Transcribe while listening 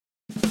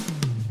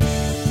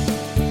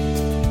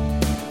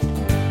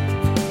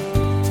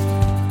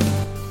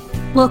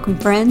Welcome,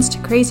 friends, to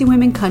Crazy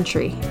Women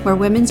Country, where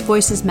women's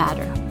voices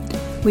matter.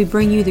 We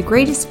bring you the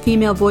greatest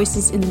female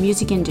voices in the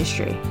music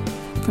industry,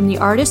 from the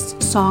artists,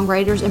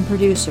 songwriters, and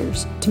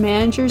producers, to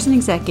managers and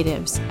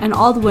executives, and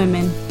all the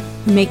women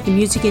who make the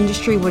music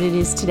industry what it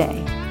is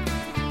today.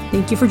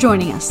 Thank you for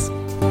joining us.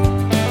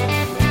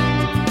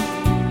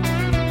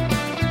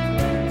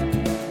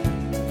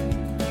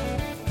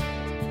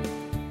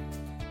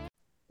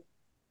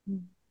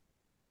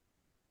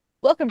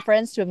 Welcome,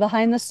 friends, to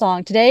Behind the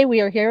Song. Today,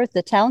 we are here with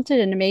the talented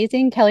and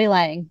amazing Kelly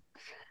Lang.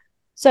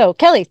 So,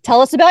 Kelly,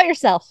 tell us about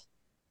yourself.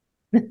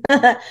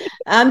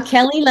 I'm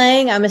Kelly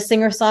Lang. I'm a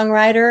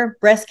singer-songwriter,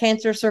 breast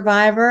cancer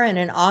survivor, and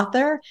an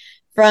author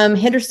from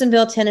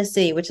Hendersonville,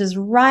 Tennessee, which is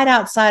right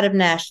outside of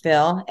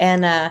Nashville.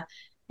 And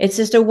it's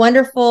just a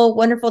wonderful,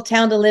 wonderful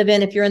town to live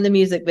in if you're in the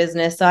music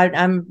business. So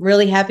I'm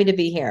really happy to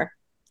be here.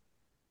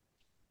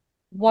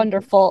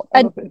 Wonderful.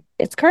 And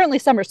it's currently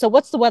summer. So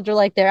what's the weather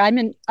like there? I'm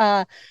in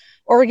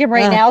Oregon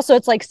right now, so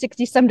it's like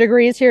 60 some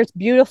degrees here. It's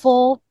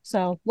beautiful.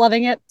 So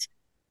loving it.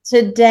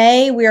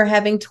 Today we are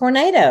having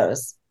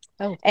tornadoes.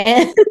 Oh.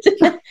 And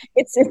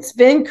it's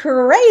been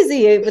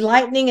crazy,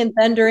 lightning and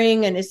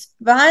thundering, and it's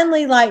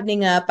finally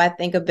lightening up, I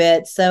think, a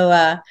bit.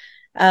 So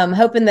I'm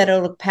hoping that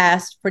it'll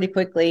pass pretty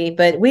quickly.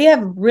 But we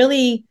have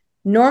really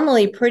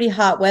normally pretty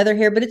hot weather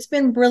here, but it's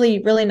been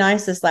really, really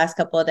nice this last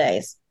couple of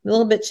days. A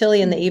little bit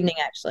chilly in the evening,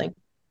 actually.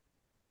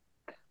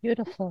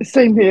 Beautiful.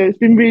 Same here. It's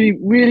been really,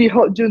 really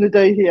hot during the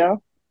day here,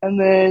 and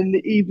then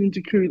the evenings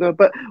are cooler.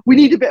 But we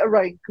need a bit of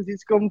rain because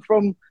it's gone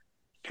from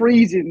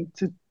freezing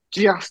to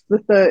just the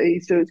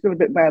 30s, so it's gone a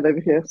bit mad over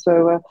here.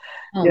 So,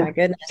 yeah. My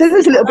goodness. So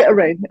there's a little bit of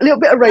rain. A little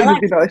bit of rain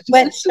would be nice.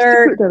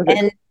 Sweatshirt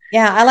and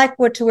yeah, I like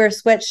to wear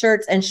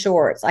sweatshirts and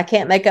shorts. I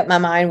can't make up my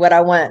mind what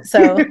I want,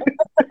 so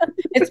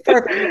it's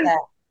perfect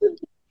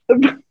for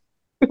that.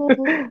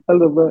 I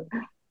love that.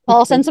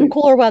 I'll send some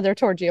cooler weather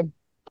towards you.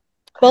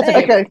 Both of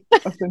you. Okay,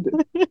 I'll send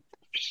it.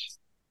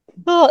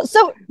 Oh,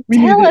 so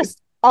tell us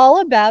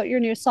all about your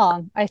new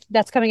song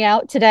that's coming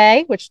out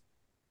today, which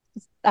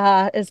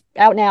is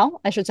out now,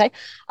 I should say.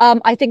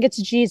 I think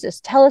it's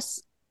Jesus. Tell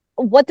us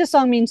what the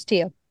song means to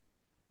you.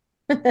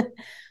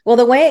 Well,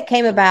 the way it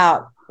came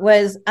about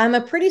was I'm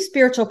a pretty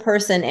spiritual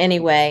person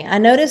anyway. I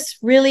noticed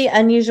really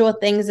unusual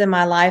things in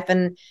my life,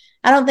 and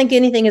I don't think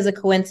anything is a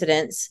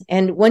coincidence.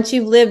 And once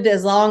you've lived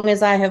as long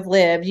as I have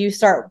lived, you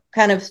start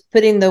kind of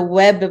putting the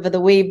web of the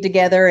weave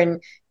together,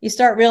 and you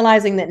start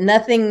realizing that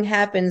nothing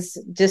happens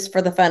just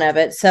for the fun of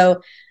it.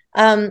 So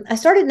I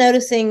started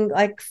noticing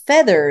like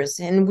feathers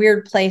in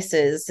weird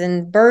places,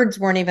 and birds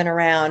weren't even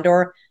around,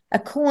 or a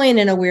coin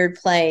in a weird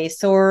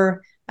place.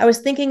 Or I was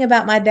thinking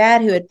about my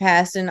dad who had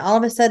passed, and all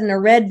of a sudden a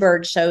red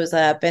bird shows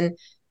up. And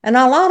a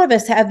lot of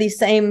us have these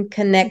same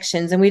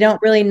connections, and we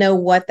don't really know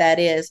what that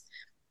is.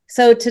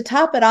 So to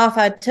top it off,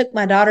 I took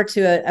my daughter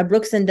to a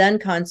Brooks and Dunn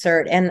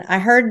concert, and I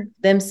heard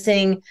them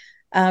sing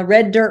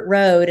Red Dirt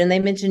Road, and they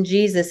mentioned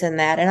Jesus in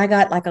that. And I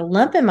got like a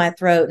lump in my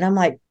throat, and I'm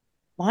like,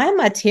 why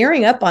am I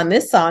tearing up on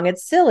this song?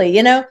 It's silly,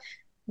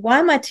 why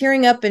am I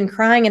tearing up and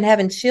crying and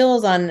having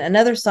chills on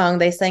another song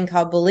they sang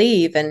called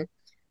Believe? And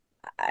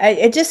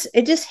it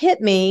just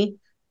hit me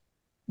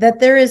that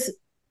there is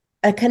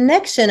a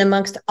connection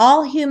amongst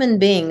all human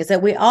beings,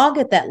 that we all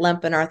get that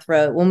lump in our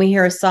throat when we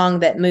hear a song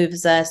that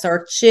moves us,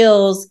 or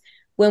chills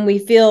when we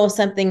feel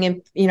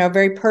something,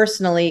 very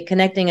personally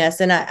connecting us.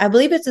 And I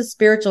believe it's a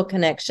spiritual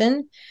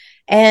connection.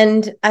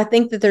 And I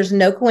think that there's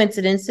no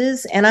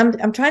coincidences. And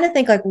I'm trying to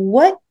think like,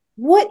 what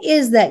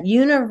is that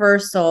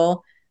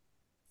universal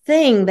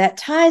thing that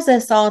ties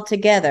us all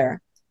together?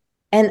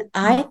 And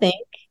I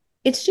think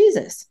it's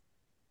Jesus.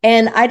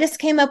 And I just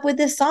came up with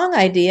this song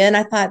idea, and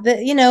I thought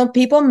that,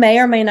 people may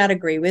or may not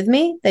agree with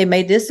me. They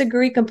may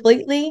disagree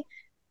completely.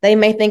 They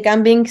may think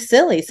I'm being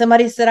silly.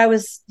 Somebody said I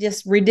was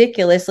just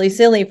ridiculously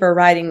silly for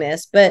writing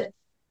this. But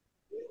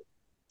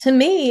to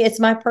me, it's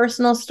my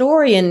personal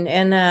story.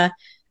 And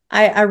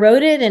I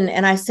wrote it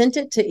and I sent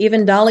it to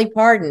even Dolly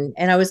Parton.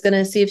 And I was going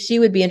to see if she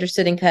would be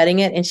interested in cutting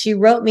it. And she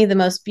wrote me the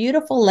most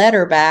beautiful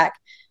letter back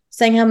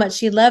saying how much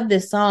she loved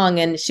this song,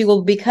 and she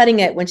will be cutting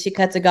it when she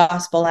cuts a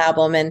gospel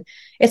album. And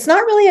it's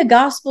not really a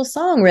gospel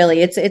song,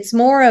 really. It's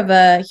more of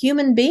a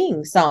human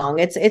being song.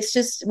 It's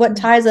just what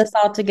ties us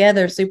all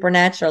together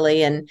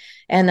supernaturally. And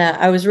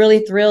I was really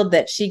thrilled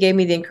that she gave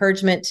me the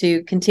encouragement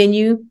to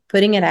continue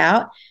putting it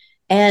out.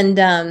 And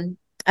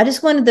I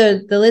just wanted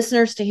the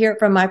listeners to hear it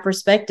from my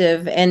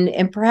perspective,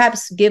 and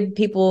perhaps give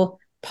people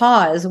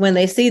pause when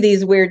they see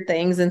these weird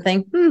things and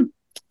think,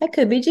 that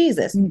could be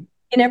Jesus. You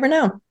never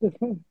know.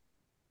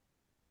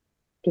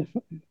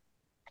 Definitely.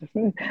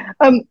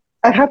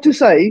 I have to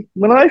say,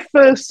 when I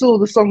first saw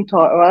the song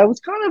title, I was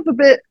kind of a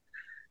bit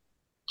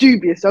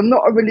dubious. I'm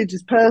not a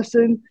religious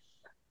person,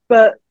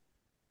 but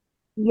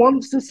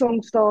once the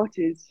song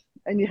started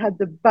and you had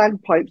the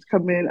bagpipes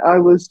come in, I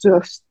was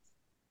just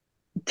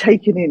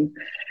taking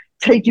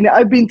it.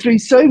 I've been through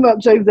so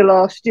much over the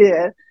last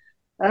year.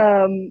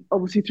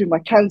 Obviously through my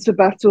cancer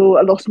battle,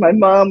 I lost my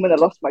mum and I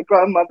lost my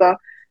grandmother.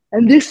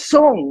 And this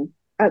song,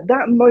 at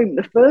that moment,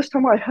 the first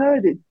time I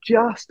heard it,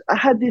 I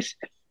had this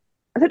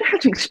I don't know how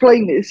to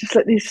explain it. It's just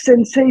like this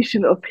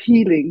sensation of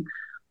healing,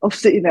 of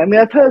sitting there. I mean,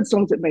 I've heard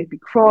songs that made me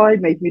cry,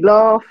 made me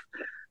laugh,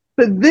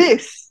 but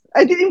this,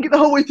 I didn't even get the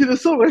whole way through the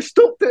song. I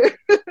stopped it.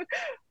 I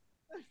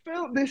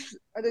felt this,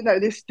 I don't know,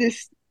 this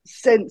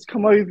sense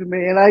come over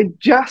me, and I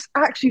just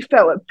actually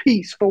felt at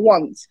peace for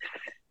once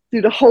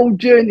through the whole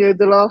journey of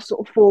the last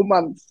sort of 4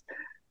 months.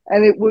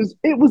 And it was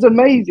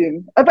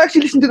amazing. I've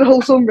actually listened to the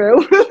whole song now,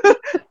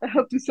 I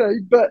have to say.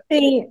 But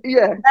See,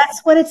 yeah,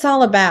 that's what it's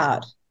all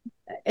about.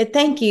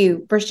 Thank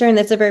you for sharing.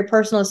 That's a very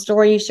personal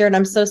story you shared.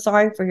 I'm so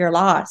sorry for your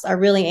loss. I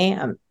really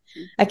am.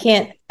 I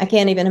can't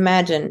even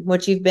imagine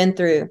what you've been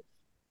through.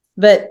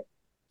 But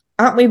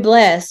aren't we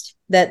blessed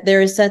that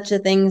there is such a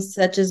thing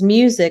such as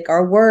music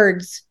or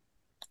words,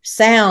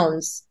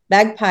 sounds,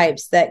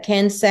 bagpipes that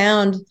can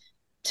sound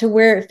to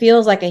where it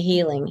feels like a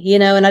healing,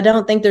 and I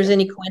don't think there's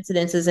any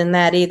coincidences in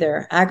that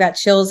either. I got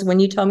chills when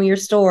you told me your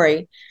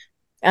story.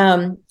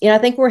 I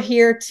think we're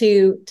here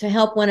to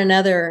help one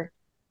another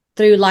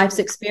through life's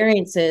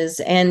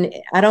experiences. And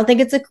I don't think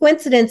it's a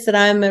coincidence that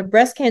I'm a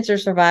breast cancer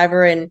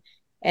survivor and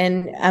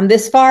I'm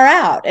this far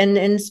out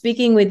and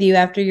speaking with you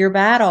after your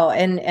battle.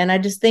 And I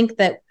just think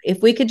that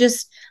if we could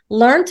just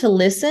learn to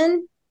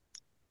listen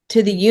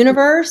to the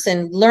universe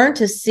and learn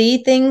to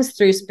see things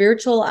through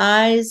spiritual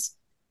eyes,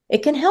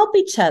 it can help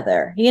each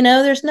other.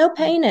 There's no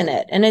pain in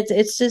it. And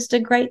it's just a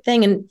great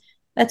thing. And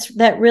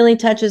that really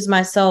touches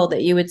my soul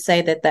that you would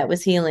say that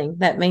was healing.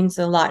 That means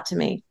a lot to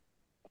me.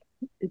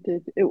 it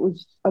did. It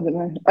was, I don't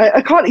know.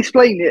 I can't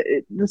explain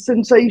it. The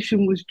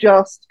sensation was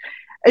just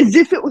as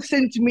if it was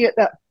sent to me at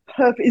that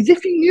perfect, as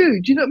if he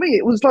knew. Do you know what I mean?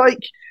 It was like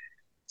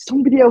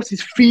somebody else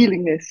is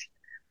feeling this.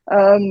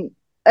 And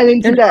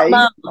then today,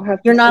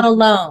 You're not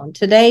alone.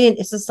 Today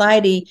in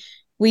society,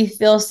 we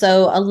feel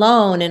so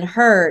alone and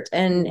hurt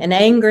and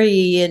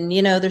angry. And,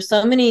 there's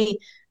so many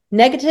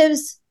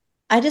negatives.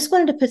 I just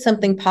wanted to put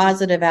something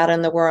positive out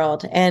in the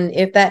world. And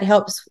if that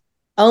helps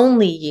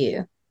only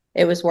you,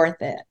 it was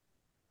worth it.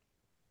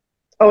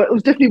 Oh, it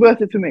was definitely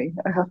worth it for me.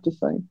 I have to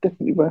say,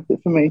 definitely worth it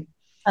for me.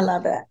 I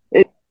love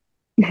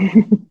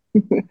it.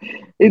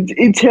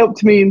 It's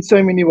helped me in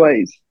so many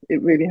ways.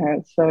 It really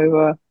has.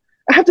 So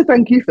I have to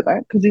thank you for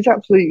that because it's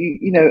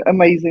absolutely,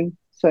 amazing.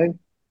 So,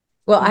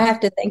 well, I have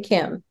to thank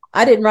him.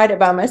 I didn't write it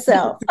by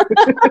myself.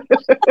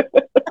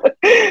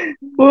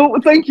 Well,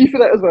 thank you for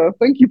that as well.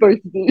 Thank you both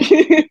of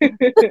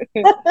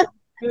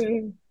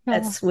you.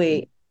 That's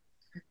sweet.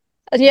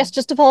 Yes,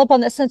 just to follow up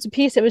on that sense of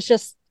peace, it was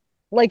just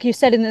like you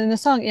said in the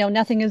song,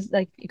 nothing is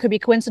like, it could be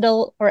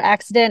coincidental or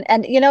accident.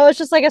 And, it's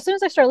just like, as soon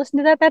as I started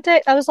listening to that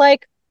day, I was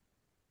like,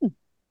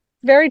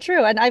 very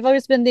true. And I've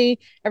always been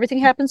everything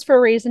happens for a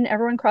reason.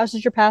 Everyone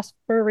crosses your path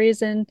for a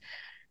reason.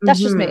 That's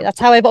just me. That's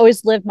how I've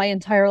always lived my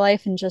entire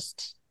life, and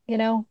just,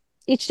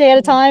 each day at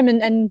a time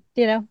and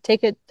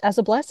take it as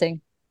a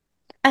blessing.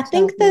 I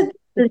think that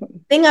the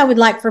thing I would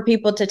like for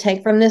people to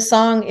take from this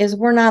song is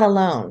we're not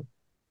alone.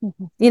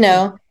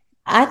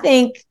 I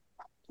think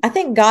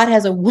God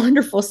has a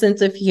wonderful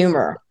sense of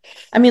humor.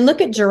 I mean,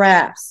 look at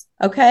giraffes,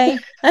 okay?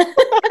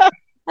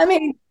 I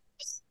mean,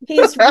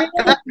 he's really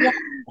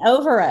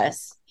over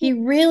us. He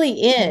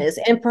really is.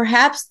 And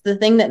perhaps the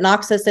thing that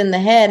knocks us in the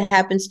head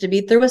happens to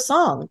be through a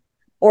song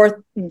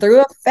or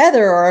through a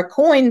feather or a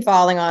coin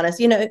falling on us.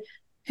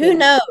 Who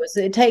knows?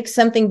 It takes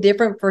something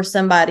different for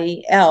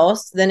somebody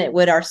else than it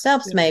would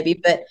ourselves, maybe.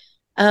 But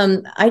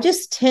I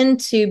just tend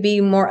to be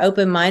more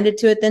open-minded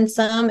to it than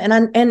some.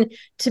 And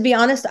to be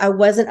honest, I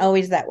wasn't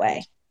always that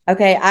way.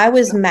 Okay. I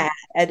was mad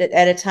at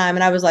a time,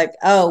 and I was like,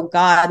 oh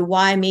God,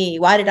 why me?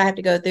 Why did I have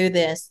to go through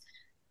this?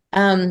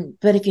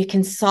 But if you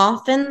can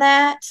soften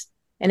that,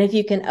 and if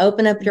you can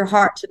open up your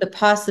heart to the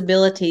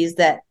possibilities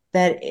that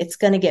it's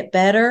going to get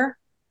better,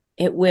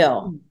 it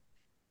will.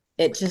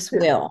 It just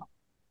will.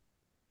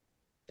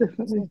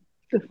 Definitely.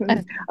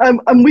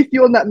 I'm with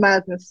you on that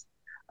madness.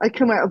 I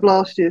come out of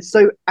last year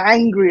so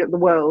angry at the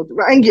world,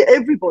 angry at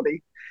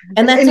everybody,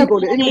 and that's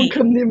anybody. Okay. Anyone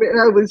come near me,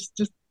 and I was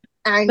just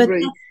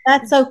angry. But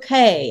that's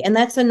okay, and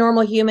that's a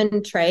normal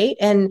human trait,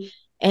 and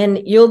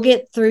you'll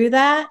get through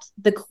that.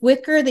 The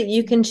quicker that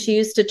you can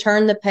choose to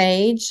turn the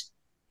page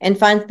and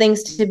find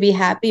things to be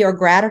happy or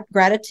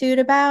gratitude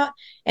about.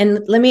 And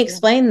let me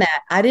explain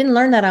that. I didn't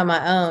learn that on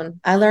my own.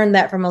 I learned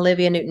that from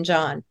Olivia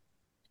Newton-John.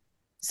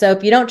 So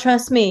if you don't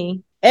trust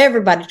me,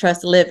 everybody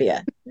trusts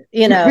Olivia.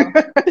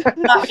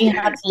 Taught me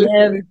how to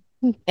live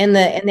in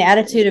the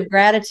attitude of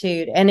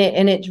gratitude. And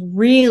it's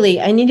really,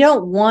 and you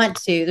don't want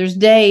to. There's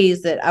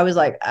days that I was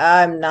like,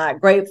 I'm not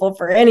grateful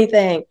for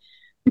anything.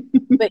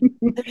 But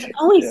there's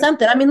always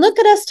something. I mean, look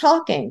at us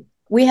talking.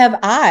 We have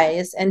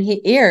eyes and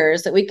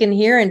ears that we can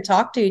hear and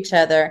talk to each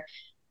other.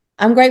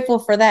 I'm grateful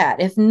for that.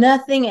 If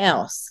nothing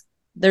else,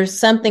 there's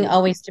something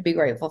always to be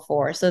grateful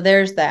for. So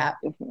there's that.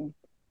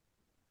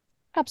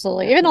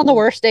 Absolutely. Even on the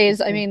worst days,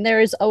 I mean,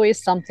 there is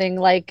always something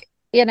like,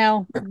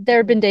 there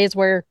have been days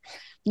where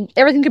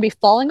everything could be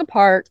falling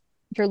apart.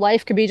 Your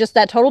life could be just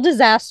that total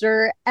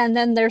disaster. And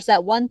then there's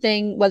that one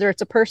thing, whether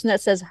it's a person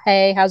that says,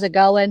 hey, how's it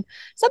going?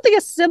 Something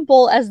as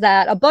simple as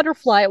that, a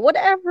butterfly,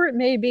 whatever it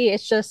may be.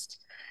 It's just,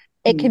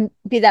 it can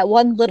be that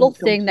one little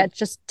thing Uncomfortable. that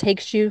just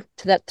takes you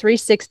to that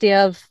 360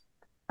 of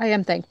I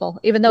am thankful,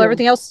 even though Yeah,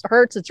 everything else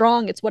hurts, it's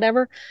wrong, it's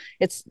whatever,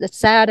 it's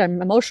sad,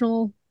 I'm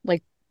emotional,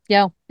 like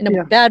in a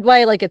yeah, bad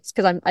way, like it's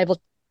because I've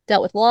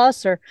dealt with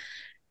loss, or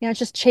it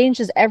just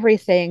changes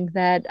everything.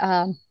 That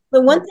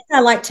The one thing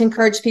I like to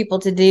encourage people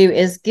to do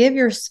is give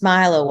your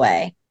smile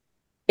away.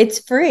 It's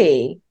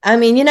free. I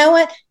mean, you know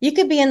what? You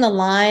could be in the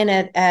line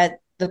at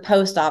the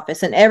post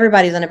office and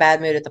everybody's in a bad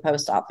mood at the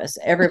post office.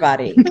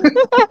 Everybody.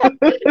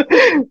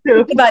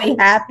 yeah, Anybody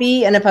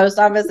happy in a post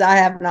office? I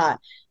have not.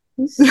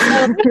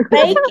 So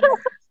fake it.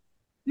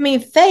 I mean,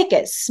 fake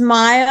it.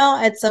 Smile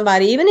at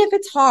somebody, even if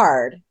it's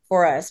hard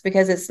for us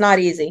because it's not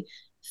easy.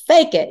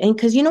 Fake it. And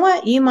because you know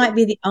what? You might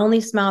be the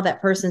only smile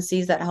that person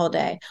sees that whole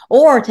day.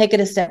 Or take it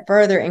a step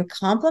further and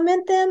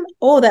compliment them.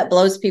 Oh, that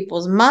blows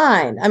people's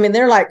mind. I mean,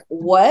 they're like,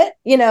 what?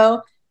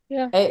 yeah,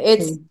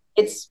 It's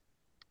it's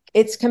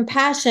it's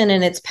compassion,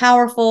 and it's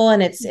powerful,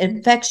 and it's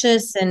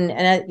infectious, and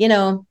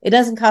it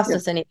doesn't cost yeah.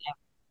 us anything.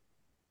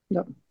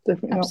 No,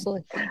 definitely not.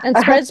 absolutely, and I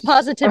have, spreads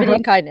positivity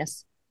and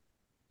kindness.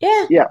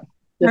 Yeah. yeah,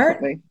 Hurt.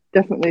 definitely,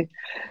 definitely.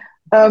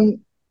 Um,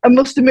 I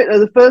must admit, though,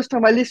 the first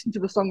time I listened to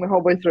the song the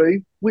whole way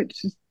through,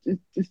 which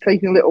is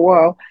taking a little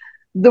while,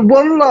 the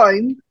one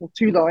line or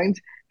two lines,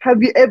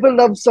 "Have you ever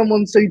loved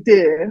someone so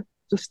dear?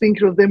 Just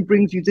thinking of them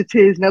brings you to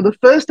tears." Now, the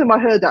first time I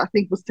heard that, I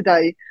think, was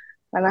today,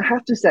 and I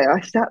have to say,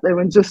 I sat there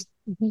and just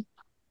Mhm.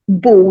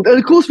 bawled. And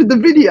of course, with the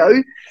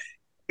video,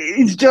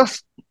 it's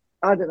just,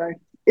 I don't know,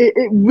 it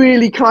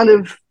really kind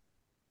of,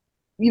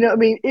 what I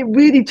mean, it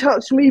really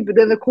touched me. But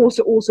then, of course,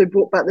 it also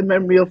brought back the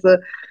memory of the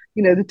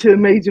two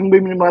amazing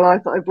women in my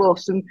life that I've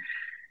lost, and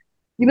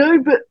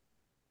but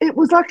it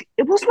was like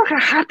a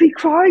happy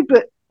cry,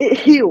 but it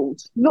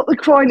healed. Not the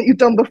crying that you've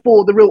done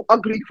before, the real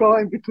ugly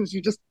crying because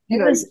you just,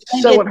 It was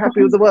so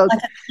unhappy with the world.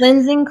 like a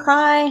cleansing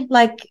cry.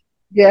 Like,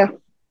 Yeah,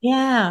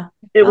 yeah.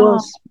 it Oh,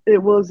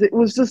 was. It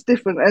was just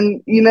different,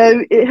 and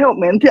it helped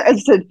me. And as I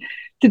said,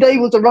 today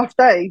was a rough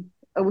day.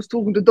 I was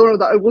talking to Donna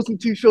that I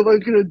wasn't too sure if I was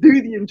going to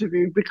do the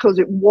interview because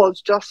it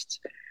was just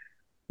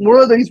one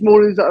of those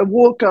mornings that I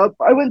woke up.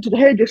 I went to the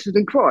hairdresser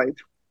and cried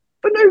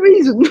for no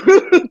reason,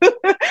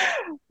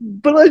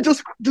 but I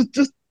just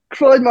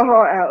cried my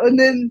heart out, and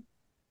then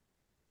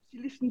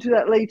you listen to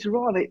that later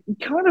on, it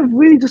kind of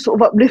really just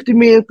sort of uplifted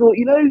me and thought,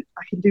 I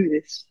can do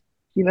this.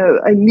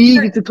 I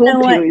needed to you know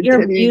talk to you what? and You're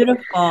tell you,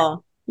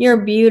 beautiful.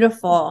 You're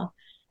beautiful.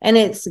 And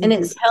it's and thank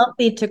you. it's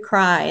healthy to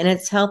cry, and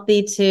it's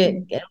healthy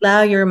to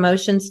allow your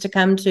emotions to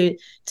come to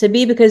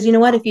be, because you know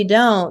what? If you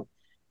don't,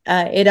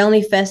 it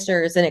only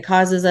festers and it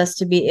causes us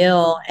to be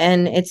ill,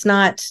 and it's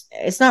not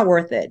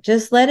worth it.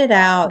 Just let it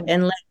out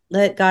and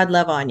let God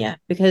love on you,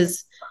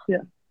 because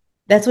Yeah,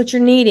 that's what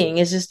you're needing,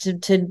 is just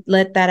to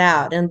let that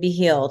out and be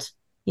healed,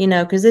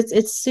 because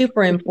it's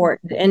super definitely.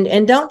 important.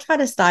 And don't try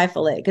to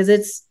stifle it, because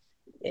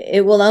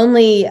it will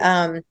only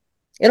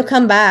it'll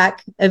come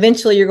back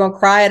eventually. You're going to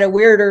cry at a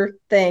weirder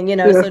thing,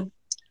 Yeah, so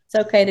it's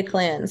okay to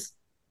cleanse.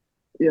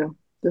 yeah,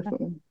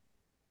 definitely,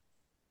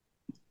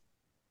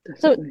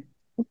 So definitely.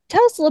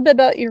 tell us a little bit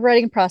about your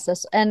writing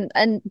process, and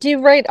do you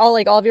write all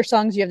of your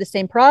songs, you have the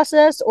same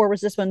process, or was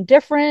this one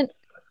different?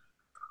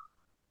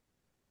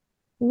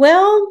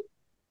 Well,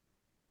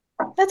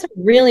 that's a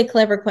really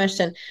clever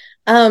question.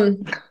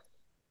 um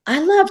I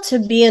love to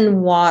be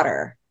in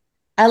water.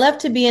 I love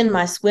to be in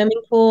my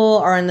swimming pool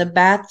or in the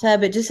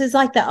bathtub. It just is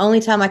like the only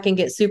time I can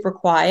get super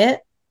quiet.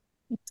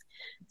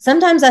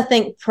 Sometimes I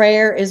think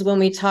prayer is when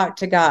we talk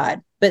to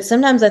God, but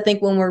sometimes I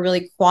think when we're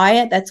really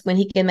quiet, that's when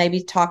He can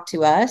maybe talk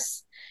to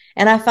us.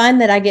 And I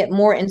find that I get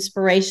more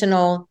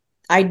inspirational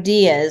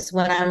ideas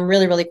when I'm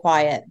really, really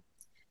quiet.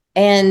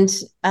 And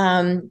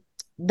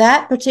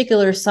that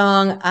particular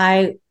song,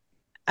 I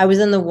was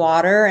in the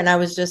water and I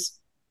was just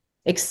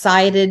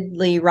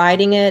excitedly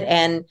writing it,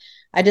 and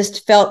I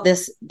just felt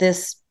this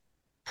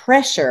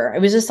pressure.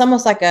 It was just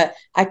almost like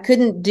I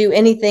couldn't do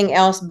anything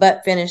else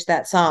but finish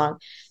that song.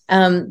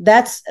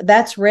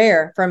 That's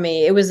rare for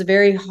me. It was a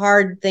very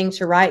hard thing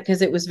to write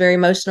because it was very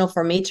emotional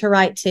for me to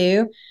write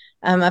too.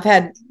 I've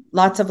had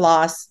lots of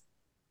loss,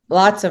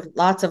 lots of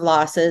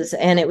losses,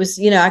 and it was,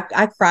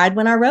 I cried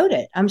when I wrote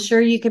it. I'm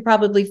sure you could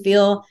probably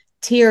feel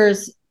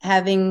tears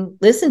having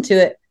listened to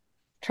it.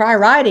 Try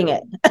writing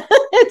it.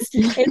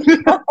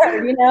 It's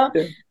hard, Yeah,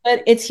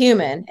 but it's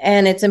human,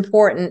 and it's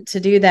important to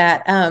do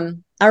that.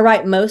 I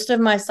write most of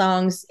my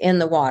songs in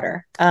the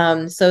water.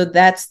 So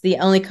that's the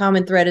only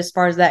common thread as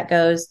far as that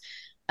goes.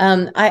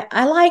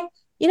 I like,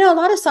 a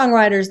lot of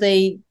songwriters,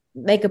 they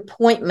make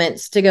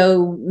appointments to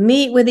go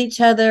meet with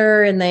each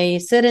other, and they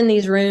sit in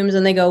these rooms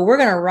and they go, we're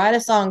going to write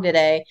a song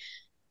today.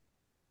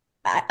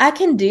 I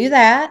can do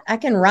that. I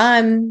can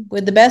rhyme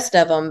with the best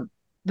of them,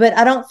 but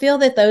I don't feel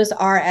that those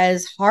are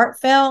as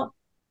heartfelt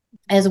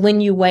as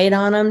when you wait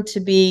on them to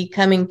be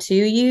coming to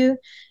you.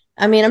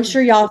 I mean, I'm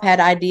sure y'all have had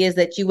ideas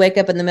that you wake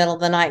up in the middle of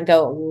the night and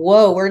go,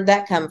 whoa, where'd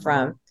that come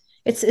from?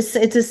 It's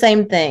the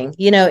same thing,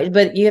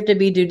 but you have to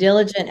be due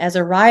diligent as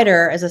a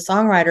writer, as a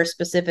songwriter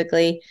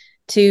specifically,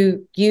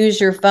 to use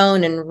your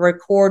phone and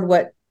record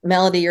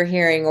melody you're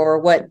hearing or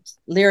what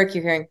lyric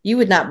you're hearing, you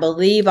would not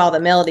believe all the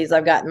melodies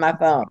I've got in my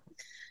phone.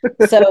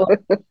 So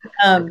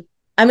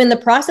I'm in the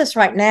process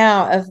right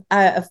now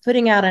of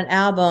putting out an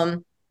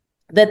album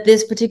that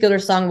this particular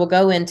song will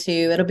go into.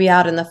 It'll be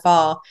out in the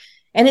fall.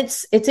 And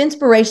it's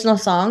inspirational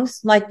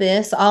songs like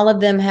this. All of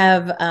them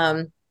have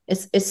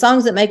it's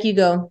songs that make you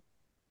go,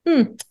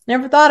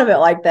 never thought of it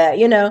like that,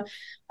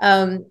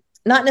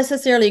 not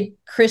necessarily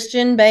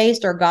Christian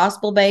based or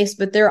gospel based,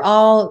 but they're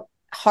all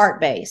heart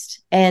based.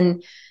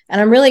 And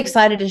I'm really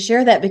excited to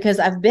share that because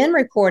I've been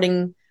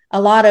recording a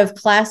lot of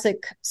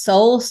classic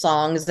soul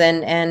songs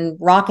and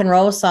rock and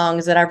roll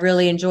songs that I've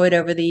really enjoyed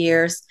over the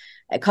years,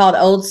 called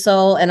Old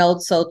Soul and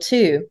Old Soul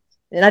 2.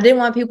 And I didn't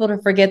want people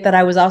to forget that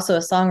I was also a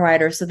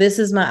songwriter. So this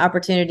is my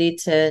opportunity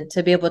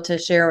to be able to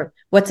share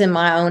what's in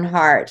my own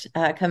heart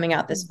coming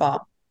out this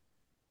fall.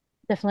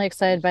 Definitely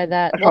excited by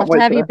that. We'll have to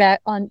have you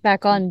back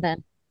on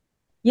then.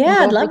 Yeah,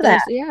 I'd love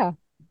that. Yeah.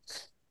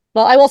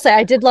 Well, I will say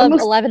I did love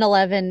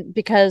 1111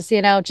 because,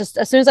 just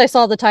as soon as I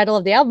saw the title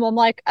of the album, I'm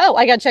like, oh,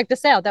 I got to check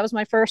this out. That was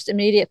my first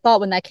immediate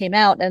thought when that came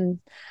out. And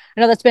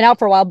I know that's been out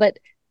for a while, but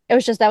it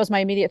was just, that was my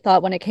immediate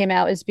thought when it came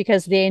out, is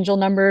because the angel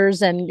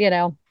numbers and,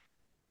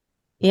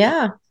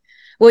 Yeah.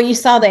 Well, you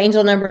saw the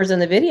angel numbers in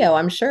the video,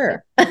 I'm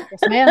sure. Yes,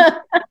 ma'am.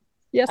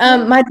 Yes.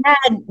 Ma'am. My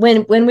dad,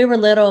 when we were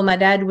little, my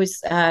dad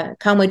was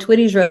Conway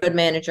Twitty's road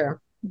manager.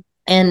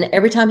 And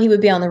every time he would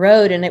be on the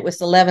road and it was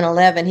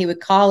 11:11, he would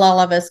call all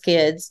of us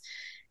kids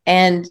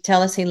and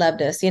tell us he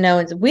loved us,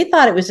 and we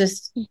thought it was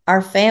just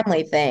our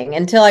family thing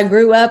until I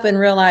grew up and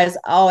realized,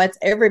 oh, it's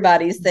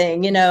everybody's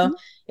thing.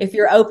 If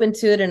you're open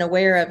to it and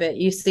aware of it,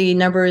 you see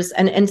numbers.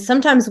 And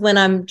sometimes when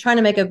I'm trying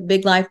to make a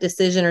big life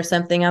decision or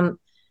something,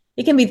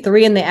 it can be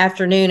 3 p.m.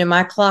 and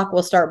my clock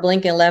will start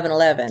blinking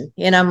 11:11.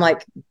 And I'm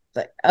like,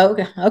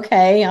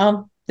 okay,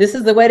 this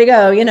is the way to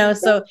go,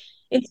 so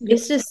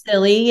it's just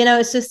silly,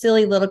 it's just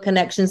silly little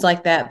connections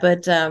like that.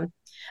 But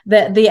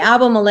the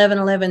album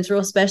 11:11 is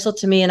real special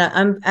to me. And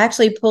I'm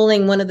actually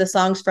pulling one of the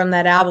songs from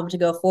that album to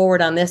go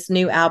forward on this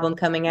new album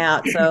coming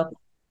out. So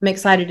I'm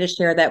excited to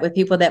share that with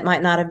people that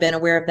might not have been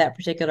aware of that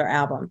particular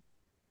album.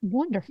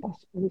 Wonderful.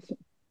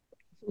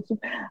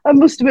 I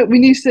must admit,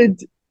 when you said,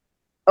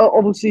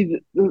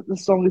 obviously the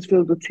song is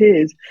filled with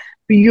tears,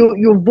 but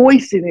your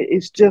voice in it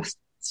is just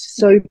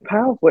so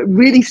powerful. It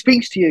really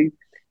speaks to you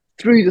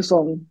through the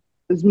song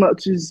as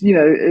much as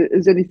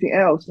as anything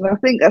else. And I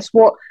think that's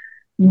what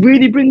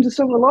really brings a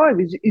song alive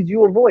is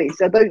your voice.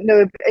 I don't know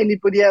if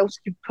anybody else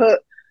could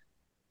put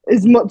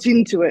as much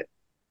into it.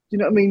 You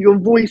know what I mean? Your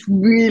voice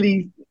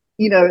really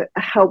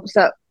helps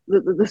that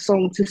the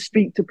song to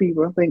speak to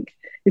people. I think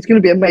it's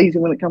going to be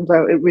amazing when it comes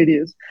out. It really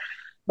is.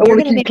 I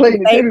want to keep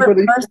playing it to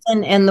everybody.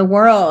 Person in the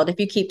world, if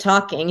you keep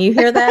talking, you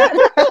hear that?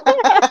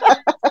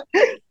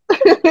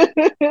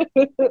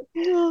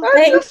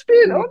 I'm just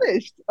being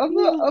honest. I'm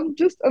not. I'm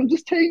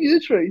just telling you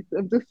the truth.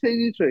 I'm just telling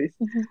you the truth.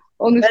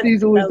 Honesty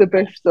is always the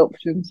best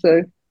option.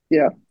 So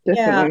yeah,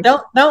 definitely. Yeah,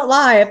 don't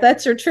lie if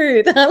that's your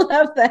truth. I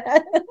love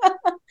that.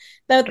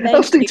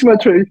 I'll stick to my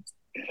truth.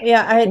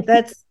 Yeah,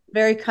 that's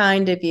very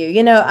kind of you.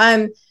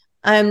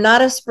 I'm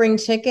not a spring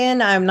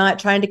chicken. I'm not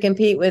trying to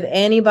compete with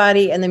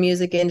anybody in the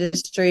music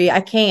industry.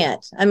 I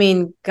can't. I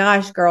mean,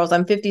 gosh, girls,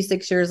 I'm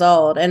 56 years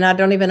old and I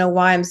don't even know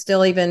why I'm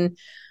still even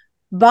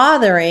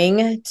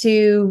bothering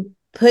to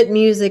put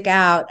music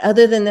out,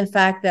 other than the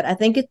fact that I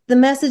think the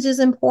message is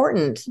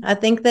important. I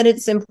think that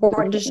it's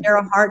important to share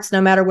our hearts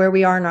no matter where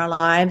we are in our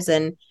lives.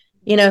 And,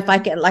 if I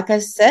could, like I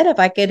said, if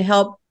I could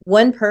help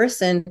one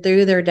person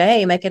through their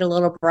day, make it a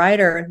little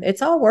brighter,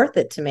 it's all worth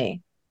it to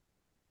me.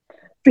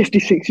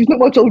 56. She's not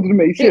much older than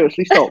me.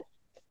 Seriously, stop.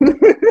 I'm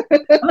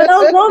an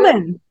old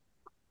woman.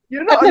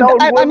 You're not an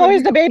old woman. I'm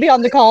always the baby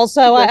on the call,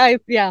 so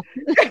yeah.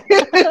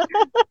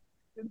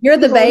 You're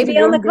the baby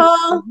on the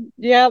call?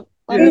 Yep,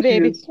 I'm the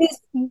baby.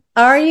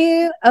 Are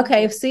you?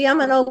 Okay, see, I'm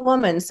an old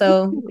woman,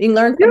 so you can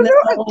learn from this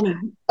old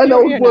woman. An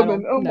old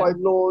woman? Oh, my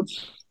Lord.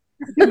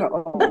 You're not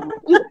old.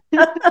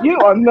 You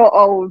are not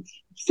old.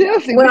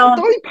 Seriously, well,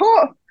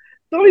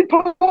 Dolly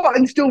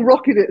Parton's still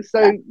rocking it, so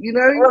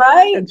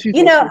right?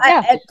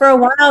 For a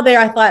while there,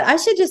 I thought I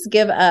should just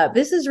give up.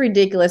 This is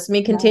ridiculous,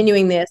 me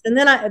continuing this. And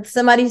then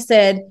somebody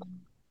said,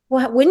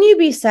 "Well, wouldn't you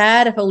be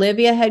sad if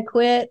Olivia had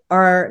quit,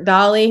 or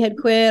Dolly had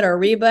quit, or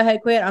Reba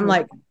had quit?" I'm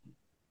like,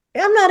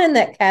 I'm not in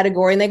that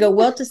category. And they go,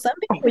 "Well, to some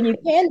people you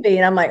can be,"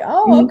 and I'm like,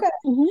 "Oh, okay,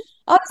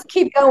 I'll just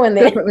keep going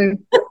there." Definitely.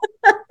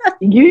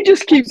 You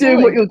just keep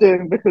doing what you're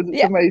doing because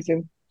it's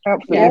amazing,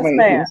 absolutely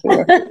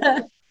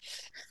amazing.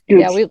 So,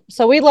 yeah,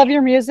 we love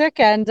your music,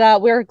 and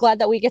we're glad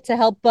that we get to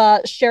help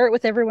share it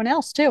with everyone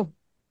else too.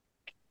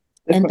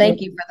 And thank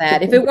you for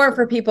that. If it weren't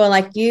for people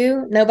like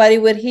you, nobody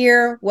would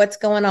hear what's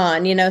going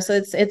on,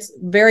 so it's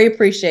very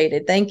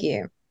appreciated. Thank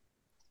you.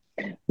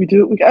 We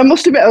do. I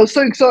must admit, I was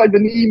so excited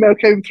when the email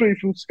came through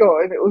from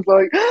Scott, and it was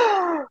like,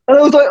 and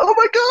I was like, "Oh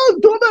my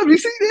God, Donna, have you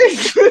seen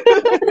this?"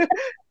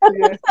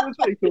 Yeah, it was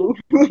very cool.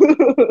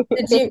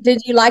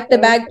 Did you like the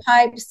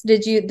bagpipes?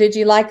 Did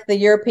you like the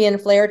European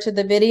flair to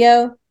the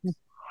video?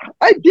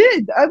 I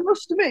did. I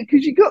must admit,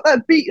 because you got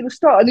that beat at the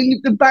start, and then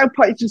the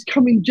bagpipes just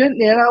coming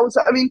gently, and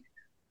I mean,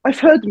 I've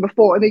heard them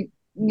before, and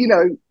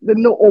they're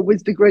not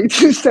always the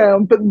greatest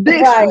sound, but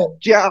this was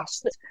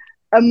just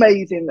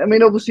amazing. I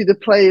mean, obviously the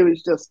player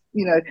is just,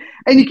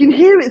 and you can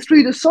hear it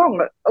through the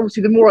song.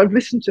 Obviously, the more I've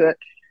listened to it,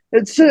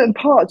 at certain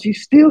parts, you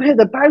still hear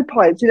the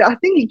bagpipes. I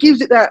think it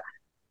gives it that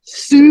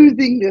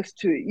soothingness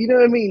to it. You know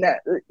what I mean? That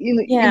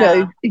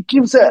it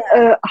gives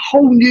a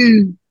whole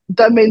new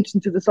dimension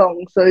to the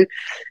song. So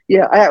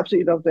yeah, I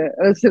absolutely loved it.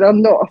 And I said,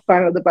 I'm not a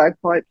fan of the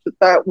bagpipes, but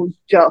that was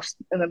just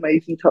an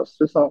amazing touch to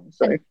the song.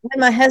 So when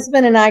my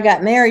husband and I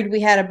got married,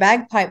 we had a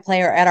bagpipe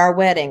player at our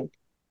wedding,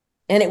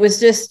 and it was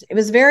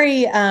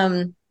very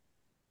I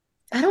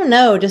don't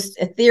know, just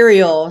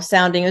ethereal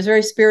sounding. It was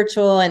very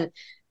spiritual. And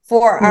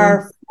for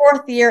our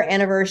 4th year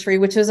anniversary,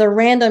 which was a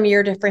random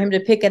year for him to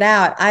pick it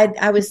out,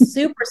 I was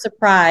super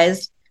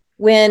surprised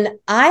when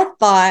I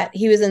thought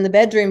he was in the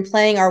bedroom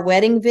playing our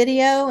wedding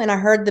video, and I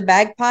heard the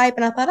bagpipe,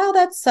 and I thought, oh,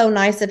 that's so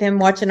nice of him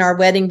watching our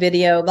wedding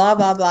video, blah,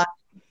 blah, blah.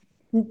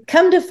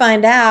 Come to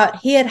find out,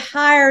 he had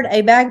hired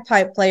a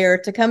bagpipe player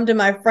to come to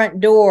my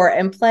front door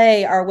and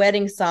play our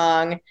wedding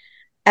song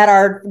at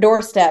our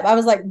doorstep. I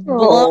was like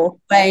blown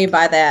away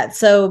by that.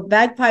 So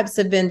bagpipes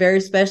have been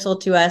very special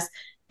to us.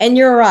 And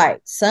you're right.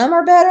 Some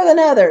are better than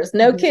others.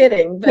 No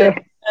kidding. But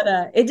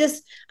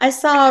I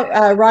saw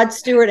Rod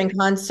Stewart in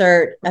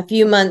concert a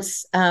few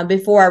months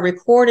before I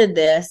recorded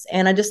this,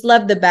 and I just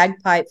loved the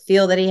bagpipe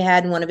feel that he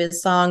had in one of his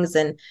songs.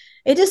 And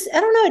it just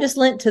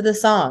lent to the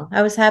song.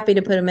 I was happy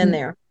to put him in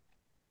there.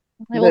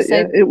 I will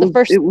say it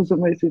was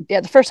amazing.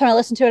 Yeah, the first time I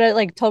listened to it, it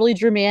like totally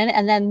drew me in.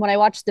 And then when I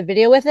watched the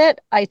video with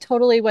it, I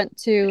totally went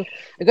to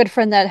a good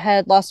friend that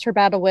had lost her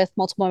battle with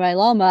multiple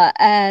myeloma.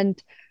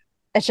 And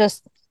it's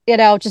just, it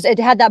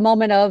had that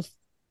moment of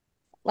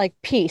like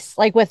peace,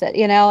 like with it,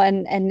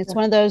 and it's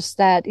one of those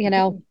that,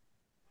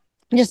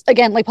 just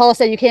again, like Paula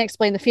said, you can't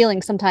explain the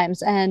feeling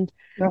sometimes, and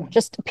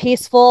just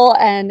peaceful,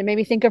 and it made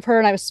me think of her,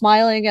 and I was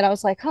smiling, and I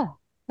was like, huh.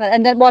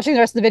 And then watching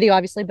the rest of the video,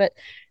 obviously, but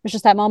it was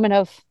just that moment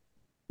of,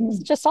 it's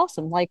just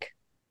awesome. Like,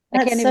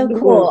 that's so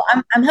cool.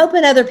 I'm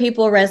hoping other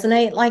people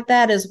resonate like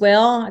that as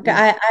well.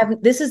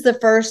 This is the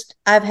first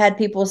I've had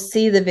people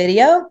see the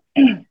video.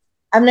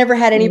 I've never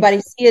had anybody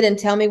see it and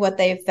tell me what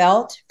they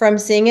felt from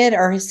seeing it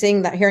or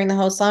hearing the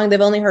whole song. They've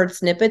only heard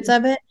snippets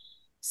of it.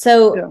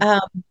 So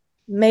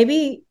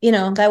maybe,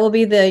 that will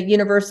be the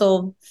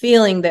universal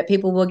feeling that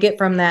people will get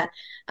from that.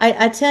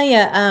 I tell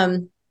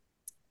you,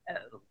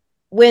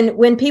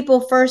 when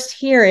people first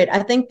hear it,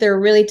 I think they're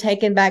really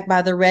taken back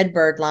by the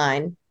Redbird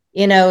line,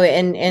 and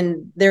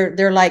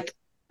they're like,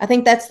 I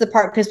think that's the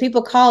part, because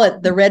people call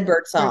it the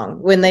Redbird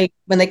song when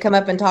they come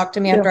up and talk to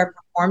me after I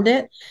performed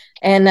it.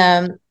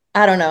 And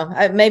I don't know,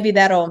 maybe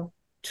that'll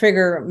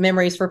trigger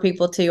memories for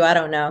people too. I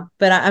don't know,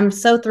 but I'm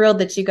so thrilled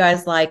that you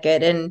guys like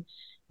it, and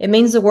it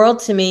means the world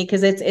to me,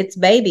 because it's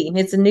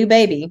a new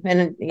baby,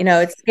 and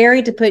it's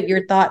scary to put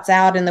your thoughts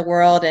out in the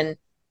world and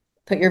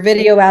put your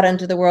video out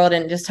into the world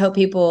and just hope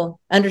people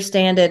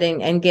understand it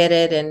and get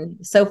it.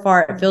 And so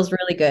far it feels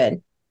really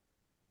good.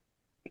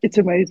 It's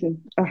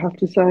amazing. I have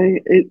to say,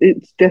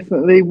 it's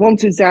definitely,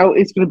 once it's out,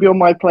 it's going to be on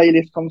my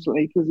playlist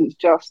constantly, because it's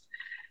just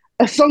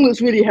a song that's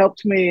really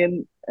helped me,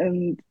 and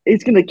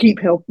it's going to keep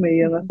helping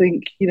me. And I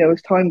think,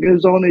 as time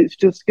goes on, it's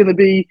just going to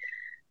be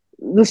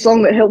the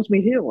song that helps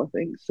me heal, I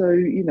think. So,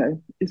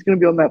 it's going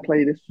to be on that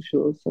playlist for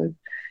sure. So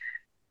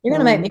you're going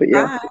to make me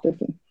cry.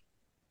 Definitely.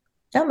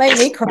 Don't make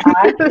me cry.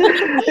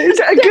 Is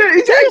that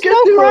good?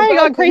 No crying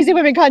on Crazy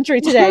Women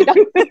Country today.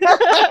 Maybe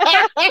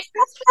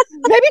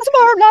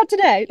tomorrow, not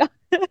today.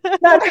 I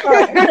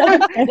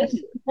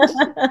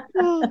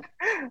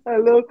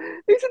love.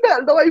 Isn't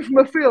that live from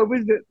a film?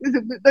 Isn't it?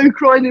 Isn't it? No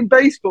crying in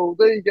baseball.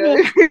 There you go.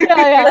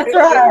 Yeah, that's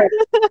right.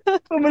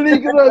 From a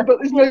League of Their Own, but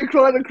there's no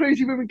crying on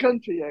Crazy Women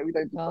Country. Yeah, we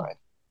don't do crying.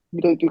 We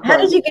don't do crying. How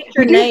did you get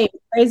your name,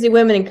 Crazy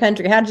Women in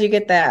Country? How did you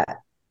get that?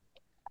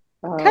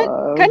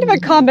 Kind of a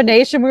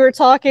combination. We were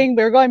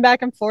going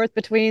back and forth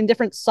between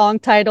different song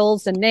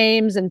titles and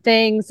names and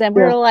things, and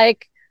we were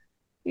like,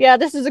 yeah,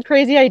 this is a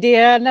crazy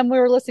idea. And then we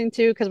were listening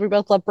to, because we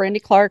both love Brandy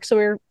Clark, so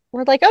we're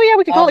like, oh yeah,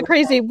 we could call it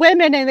Crazy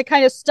Women, and it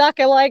kind of stuck.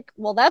 I'm like,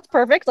 well, that's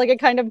perfect. Like, it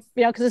kind of,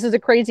 because this is a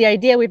crazy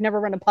idea. We've never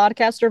run a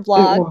podcast or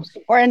vlog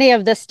or any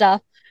of this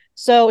stuff.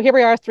 So here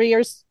we are 3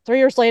 years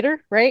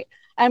later, right?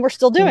 And we're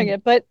still doing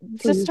it. But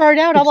to start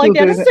out, I'm like,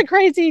 yeah, this is a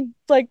crazy,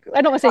 like,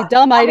 I don't want to say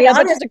dumb idea,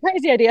 but just a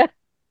crazy idea.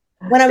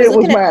 When I was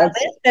looking at my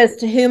list as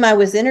to whom I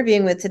was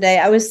interviewing with today,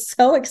 I was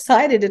so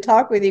excited to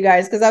talk with you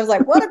guys, because I was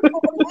like, what a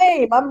cool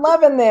name. I'm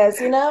loving this,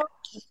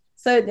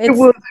 So it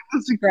was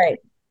great.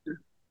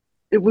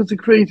 It was a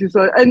crazy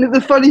side. And the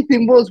funny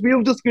thing was, we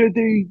were just going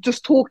to do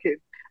just talking.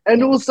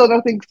 And all of a sudden,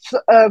 I think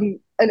an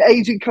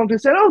agent comes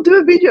and said, oh, do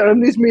a video.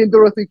 And there's me and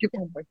Dora thinking,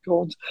 oh my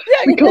God,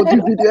 we can't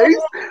do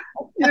videos.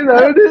 And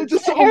it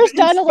just sort hair's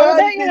done a little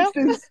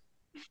bit,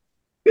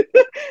 it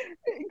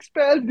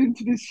expanded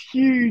into this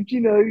huge,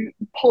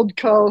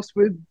 podcast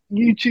with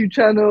YouTube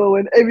channel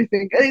and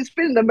everything. And it's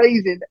been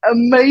an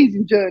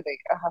amazing journey,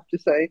 I have to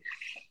say.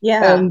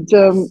 Yeah. And,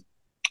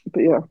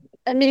 but yeah,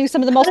 meeting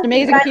some of the most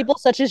amazing people,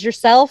 such as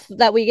yourself,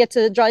 that we get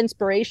to draw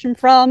inspiration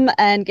from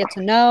and get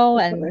to know.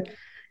 And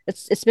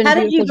it's been. How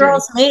did you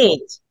girls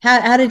meet?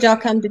 How did y'all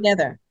come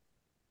together?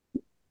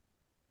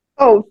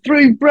 Oh,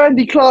 through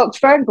Brandy Clark's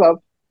fan club.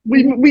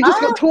 We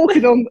just got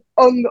talking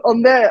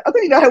on there. I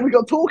don't even know how we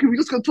got talking. We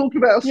just got talking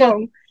about a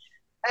song,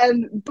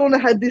 and Donna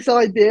had this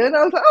idea, and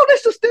I was like, "Oh,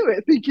 let's just do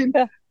it," thinking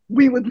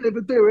we would never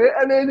do it.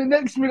 And then the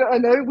next minute, I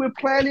know we're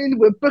planning,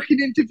 we're booking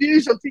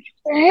interviews. I'm thinking,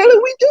 "What the hell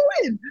are we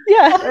doing?"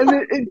 Yeah.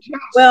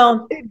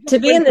 And to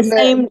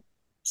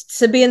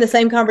be in the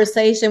same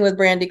conversation with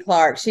Brandy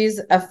Clark,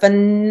 she's a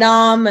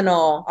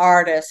phenomenal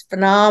artist,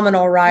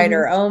 phenomenal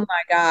writer. Oh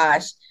my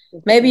gosh.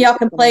 Maybe y'all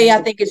can play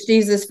I Think It's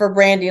Jesus for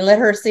Brandy and let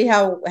her see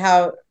how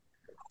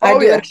I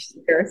do it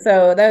here.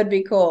 So that would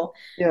be cool.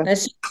 Yeah.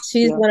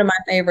 She's one of my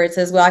favorites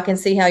as well. I can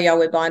see how y'all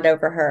would bond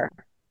over her.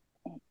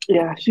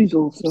 Yeah, she's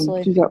awesome.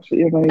 Absolutely. She's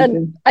absolutely amazing.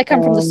 And I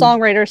come from the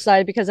songwriter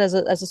side because as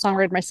a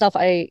songwriter myself,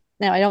 I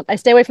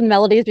stay away from the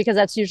melodies because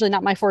that's usually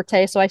not my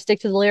forte. So I stick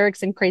to the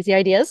lyrics and crazy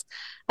ideas.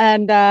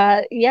 And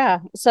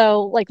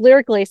so like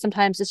lyrically,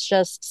 sometimes it's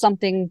just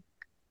something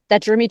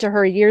that drew me to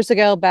her years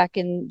ago back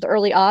in the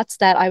early aughts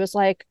that I was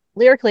like,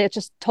 lyrically, it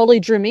just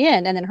totally drew me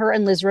in. And then her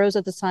and Liz Rose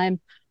at the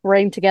time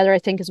writing together, I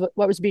think is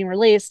what was being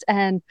released,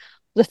 and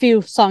the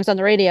few songs on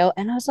the radio.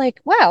 And I was like,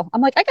 wow,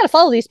 I'm like, I got to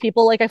follow these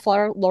people. Like I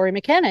follow Lori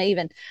McKenna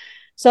even.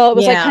 So it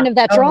was like kind of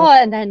that draw.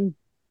 And then,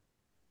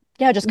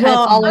 just kind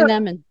of following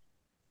them. And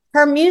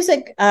her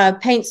music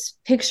paints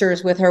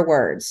pictures with her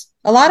words.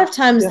 A lot of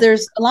times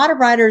there's a lot of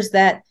writers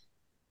that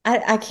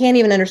I can't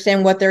even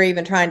understand what they're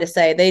even trying to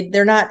say.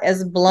 They're not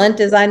as blunt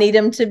as I need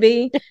them to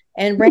be.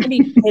 And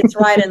Brandy hits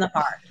right in the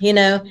heart.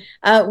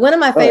 One of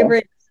my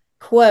favorite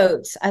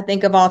quotes, I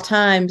think, of all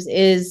times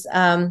is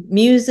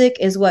music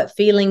is what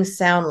feelings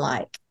sound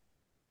like.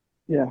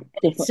 Yeah.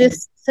 It's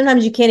just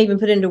sometimes you can't even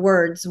put into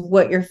words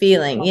what you're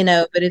feeling,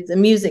 but the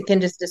music can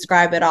just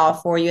describe it all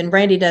for you. And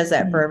Brandy does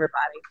that for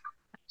everybody.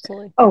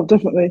 Absolutely. Oh,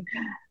 definitely.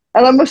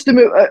 And I must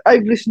admit,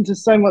 I've listened to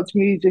so much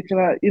music,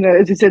 and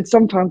as I said,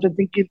 sometimes I'm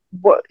thinking,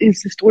 what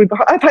is the story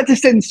behind? I've had to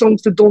send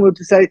songs to Donna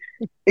to say,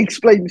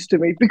 explain this to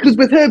me, because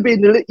with her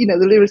being the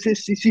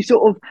lyricist, she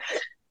sort of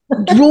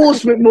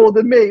draws from it more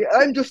than me.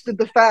 I'm just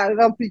the fan, and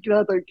I'm thinking,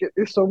 I don't get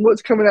this song.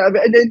 What's coming out of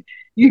it? And then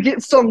you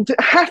get songs that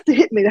have to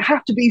hit me. They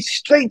have to be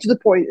straight to the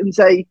point and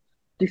say,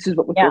 this is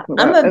what we're talking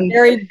about. I'm a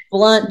very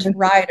blunt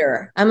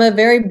writer. I'm a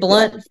very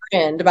blunt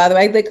friend. By the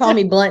way, they call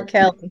me Blunt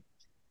Kelly.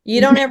 You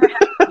don't ever have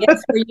to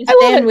guess where you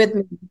stand with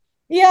me.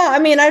 Yeah, I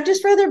mean, I'd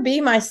just rather be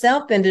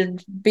myself than to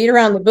beat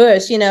around the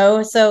bush,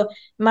 So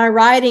my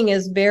writing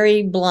is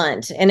very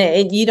blunt,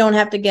 and you don't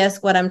have to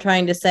guess what I'm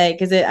trying to say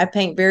because I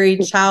paint very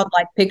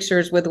childlike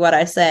pictures with what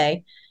I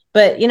say.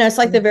 But it's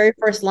like the very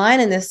first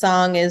line in this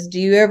song is, "Do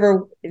you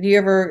ever?"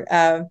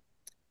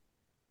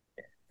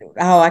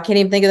 I can't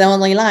even think of the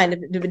only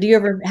line. Do you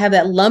ever have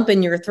that lump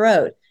in your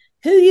throat?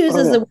 Who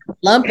uses the word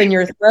lump in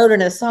your throat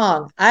in a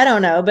song? I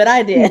don't know, but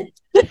I did.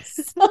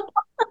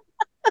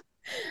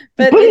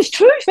 But it's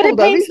true. But it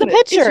paints the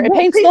picture. It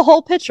paints the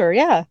whole picture.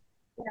 Yeah.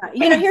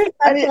 Here's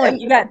my point.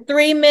 You got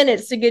 3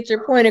 minutes to get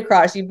your point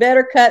across. You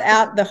better cut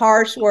out the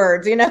harsh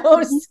words,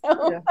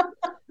 So.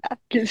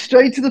 Get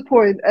straight to the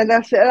point, and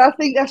that's it. And I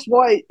think that's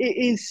why it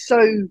is so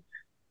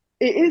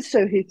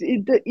hit.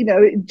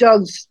 It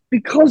does,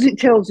 because it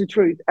tells the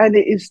truth, and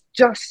it is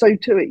just so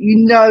to it.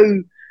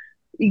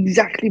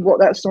 Exactly what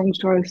that song's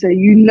trying to say.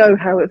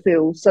 How it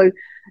feels. So,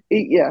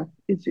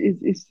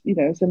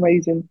 it's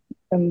amazing.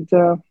 And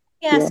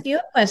ask you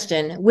a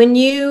question. When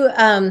you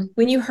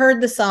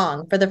heard the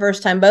song for the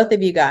first time, both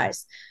of you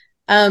guys,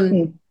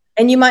 and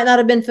you might not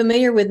have been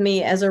familiar with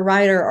me as a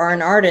writer or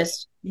an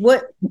artist,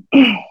 what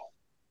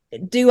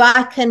do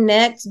I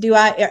connect?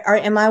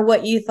 Am I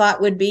what you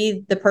thought would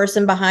be the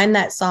person behind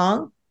that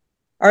song,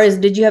 or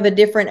did you have a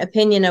different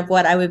opinion of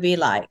what I would be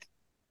like?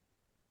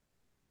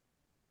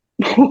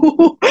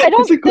 I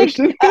don't think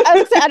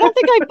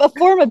I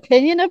form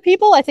opinion of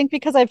people. I think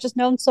because I've just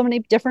known so many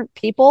different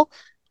people,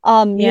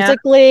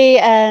 musically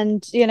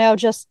and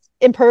just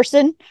in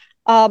person.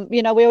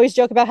 We always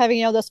joke about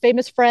having those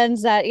famous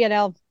friends that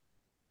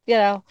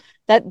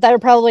that are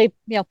probably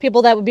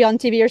people that would be on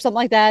TV or something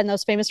like that, and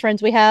those famous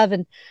friends we have.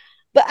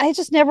 But I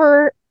just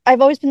never.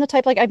 I've always been the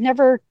type, like, I've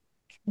never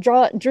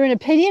drew an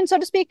opinion, so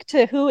to speak,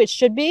 to who it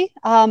should be.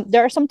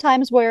 There are some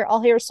times where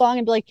I'll hear a song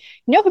and be like,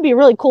 it would be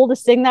really cool to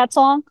sing that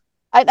song.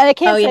 I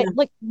can't say,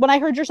 like, when I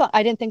heard your song,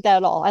 I didn't think that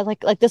at all. I like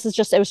this is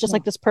just, it was just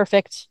like this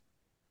perfect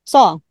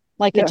song.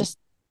 Like it just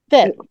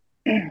fit.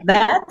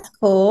 That's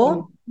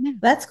cool.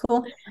 That's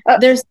cool.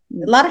 There's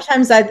a lot of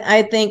times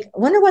I think, I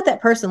wonder what that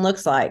person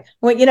looks like.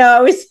 Well,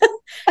 always,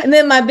 and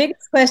then my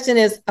biggest question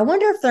is, I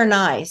wonder if they're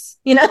nice.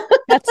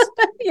 That's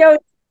you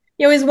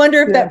always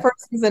wonder if that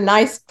person's a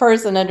nice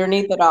person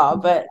underneath it all.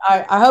 But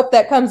I hope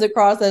that comes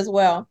across as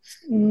well.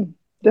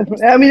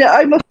 Definitely. I mean,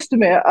 I must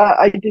admit,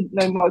 I didn't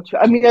know much.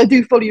 I mean, I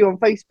do follow you on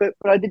Facebook,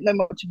 but I didn't know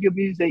much of your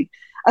music.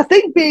 I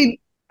think being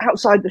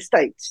outside the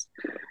States,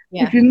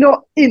 if you're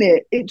not in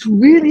it, it's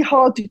really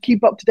hard to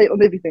keep up to date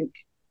on everything.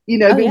 You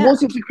know, if it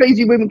wasn't for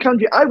Crazy Women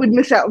Country, I would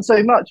miss out on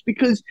so much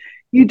because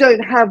you don't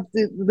have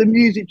the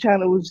music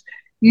channels,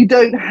 you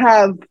don't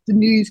have the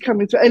news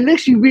coming through,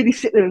 unless you really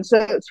sit there and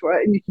search for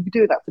it, and you can be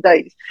doing that for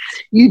days.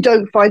 You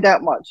don't find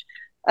out much.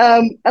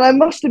 And I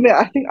must admit,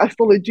 I think I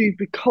followed you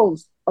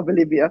because of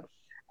Olivia.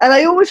 And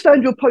I always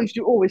found your post,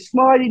 you're always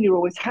smiling, you're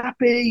always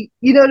happy,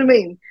 you know what I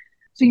mean?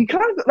 So you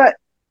kind of got that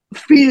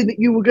feeling that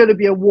you were going to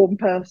be a warm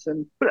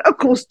person. But of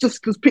course,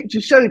 just because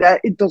pictures show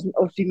that, it doesn't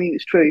obviously mean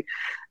it's true.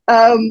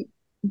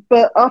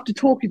 But after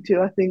talking to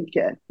you, I think,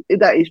 yeah,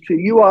 that is true.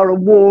 You are a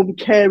warm,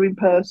 caring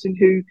person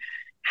who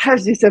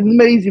has this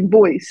amazing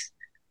voice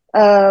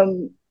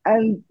and,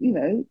 you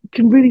know,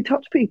 can really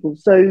touch people.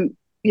 So,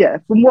 yeah,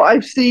 from what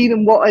I've seen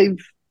and what I've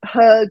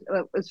heard,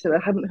 as I said,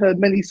 I haven't heard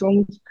many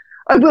songs.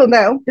 I will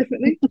now,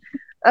 definitely.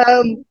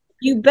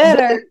 You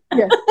better. But,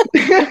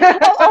 yeah.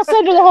 I'll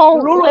send her the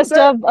whole list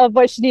of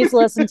what she needs to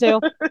listen to.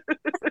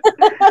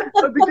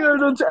 I'll be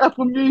going on to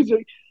Apple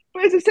Music.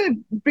 But as I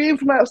said, being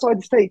from outside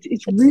the States,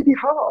 it's really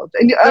hard.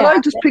 And I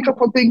just pick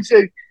up on things.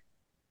 So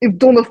if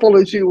Donna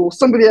follows you or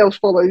somebody else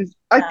follows,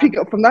 I pick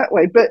up from that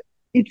way. But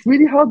it's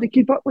really hard to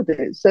keep up with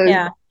it. So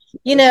yeah.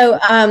 You know,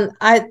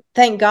 I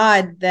thank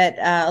God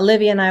that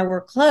Olivia and I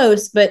were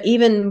close, but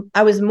even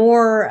I was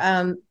more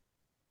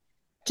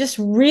just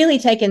really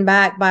taken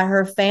back by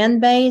her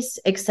fan base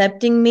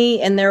accepting me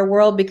in their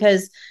world,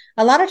 because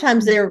a lot of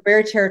times they're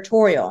very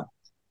territorial.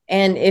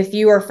 And if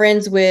you are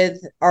friends with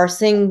or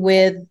sing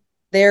with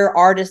their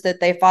artist that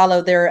they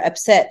follow, they're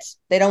upset.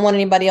 They don't want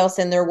anybody else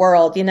in their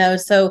world, you know?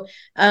 So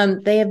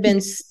they have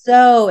been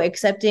so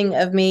accepting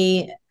of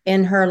me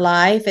in her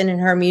life and in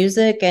her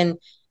music, and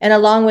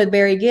along with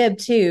Barry Gibb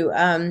too.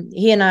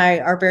 He and I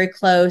are very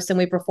close and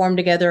we perform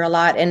together a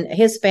lot, and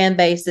his fan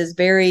base is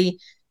very,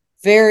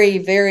 very,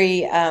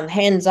 very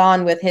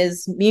hands-on with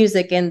his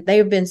music, and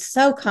they've been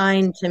so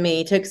kind to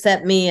me to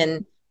accept me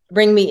and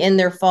bring me in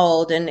their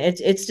fold. And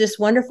it's just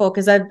wonderful,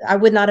 because I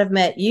would not have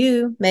met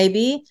you,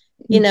 maybe,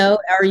 you know,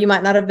 or you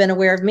might not have been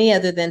aware of me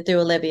other than through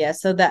Olivia.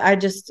 So that I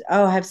just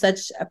have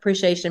such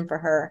appreciation for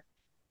her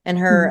and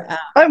her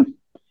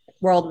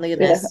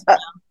worldliness. Yeah,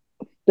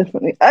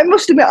 definitely. I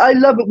must admit, I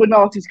love it when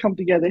artists come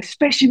together,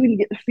 especially when you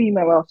get the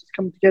female artists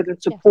come together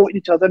and support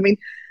each other. I mean,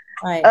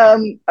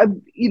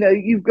 you know,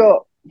 you've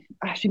got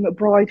Ashley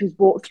McBryde, who's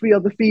brought 3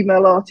 other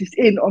female artists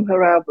in on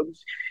her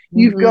albums.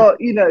 You've got,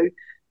 you know,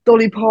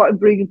 Dolly Parton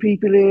bringing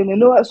people in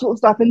and all that sort of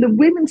stuff. And the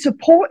women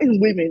supporting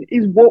women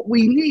is what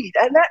we need.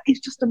 And that is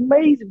just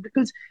amazing,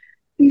 because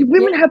these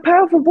women have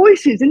powerful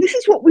voices. And this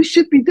is what we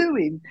should be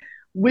doing.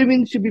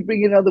 Women should be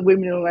bringing other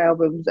women on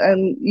albums.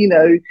 And, you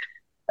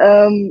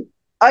know,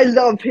 I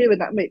love hearing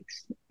that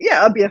mix.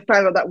 Yeah, I'd be a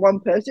fan of that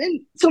one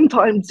person.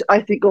 Sometimes I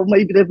think, oh,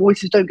 maybe their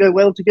voices don't go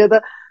well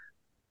together.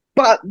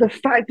 But the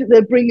fact that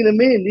they're bringing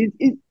them in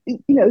is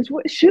you know, is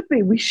what it should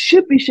be. We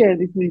should be sharing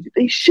this music.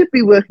 They should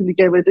be working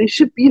together. They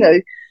should be, you know,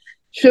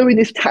 showing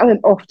this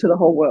talent off to the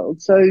whole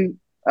world. So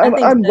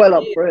I'm well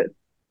up for it.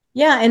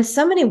 Yeah, and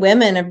so many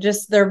women are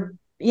just, they're,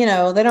 you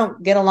know, they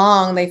don't get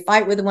along. They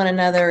fight with one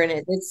another,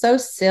 and it's so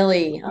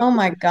silly. Oh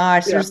my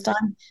gosh,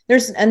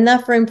 there's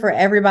enough room for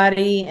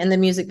everybody in the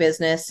music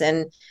business,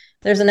 and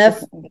there's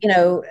enough, you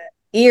know,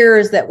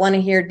 ears that want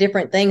to hear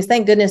different things.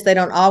 Thank goodness they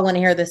don't all want to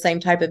hear the same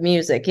type of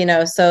music, you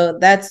know, so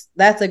that's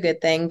a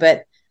good thing.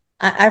 But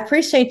I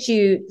appreciate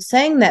you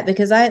saying that,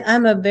 because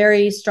I'm a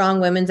very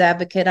strong women's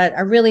advocate.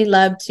 I really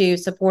love to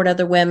support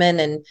other women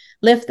and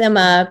lift them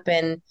up.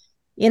 And,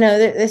 you know,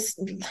 this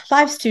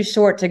life's too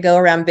short to go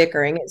around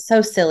bickering. It's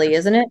so silly,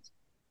 isn't it?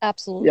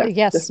 Absolutely.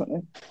 Yes.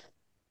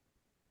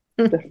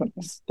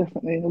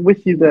 Definitely. I'm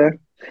with you there.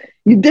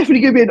 You're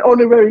definitely going to be an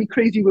honorary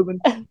Crazy Woman.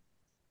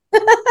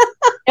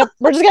 Yep,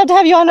 we're just going to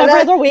have you on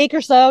every other week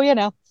or so, you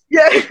know.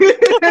 Yeah.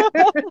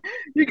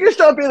 You can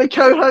start being a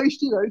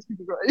co-host, you know, it's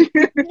great.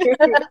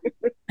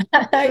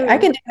 I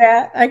can do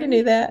that. I can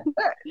do that.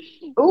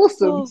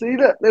 Awesome. See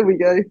that? There we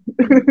go.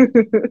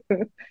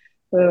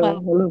 Wow. I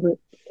love it.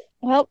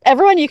 Well,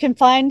 everyone, you can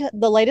find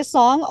the latest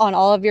song on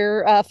all of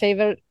your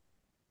favorite,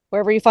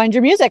 wherever you find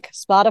your music,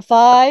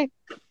 Spotify,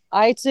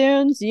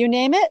 iTunes, you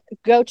name it.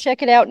 Go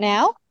check it out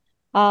now.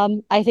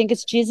 I think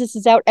it's Jesus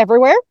is out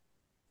everywhere.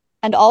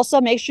 And also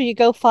make sure you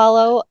go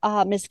follow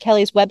Miss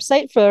Kelly's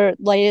website for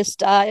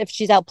latest, if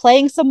she's out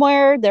playing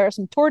somewhere. There are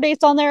some tour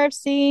dates on there I've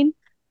seen.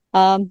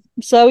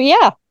 So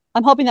yeah,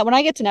 I'm hoping that when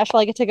I get to Nashville,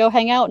 I get to go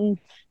hang out and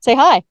say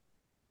hi.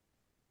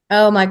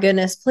 Oh my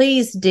goodness,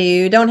 please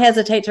do. Don't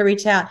hesitate to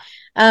reach out.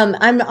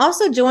 I'm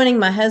also joining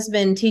my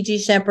husband, T.G.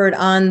 Shepherd,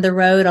 on the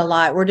road a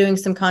lot. We're doing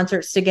some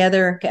concerts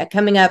together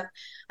coming up,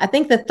 I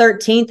think the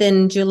 13th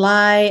in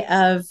July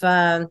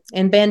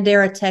in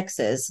Bandera,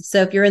 Texas.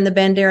 So if you're in the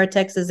Bandera,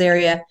 Texas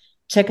area,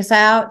 check us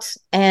out.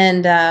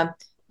 And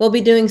we'll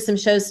be doing some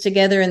shows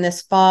together in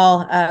this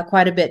fall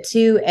quite a bit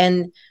too.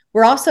 And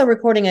we're also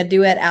recording a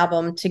duet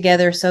album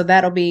together. So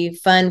that'll be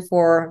fun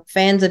for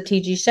fans of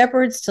T.G.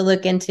 Shepherd's to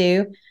look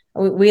into.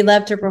 We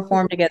love to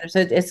perform together. So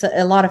it's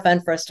a lot of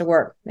fun for us to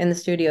work in the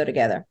studio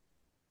together.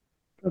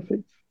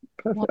 Perfect.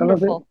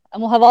 Wonderful.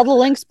 And we'll have all the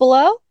links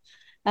below.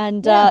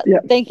 And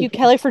thank you,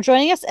 Kelly, for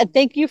joining us. And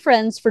thank you,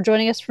 friends, for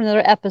joining us for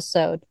another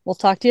episode. We'll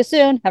talk to you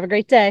soon. Have a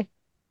great day.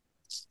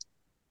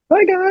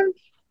 Bye, guys.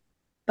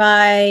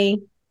 Bye.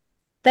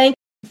 Thank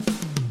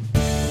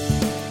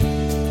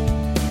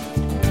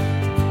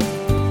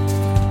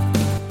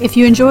If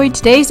you enjoyed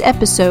today's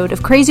episode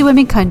of Crazy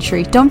Women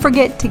Country, don't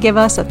forget to give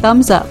us a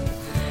thumbs up.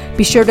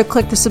 Be sure to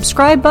click the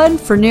subscribe button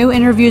for new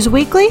interviews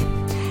weekly.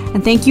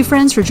 And thank you,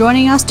 friends, for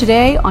joining us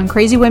today on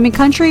Crazy Women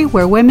Country,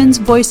 where women's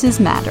voices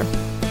matter.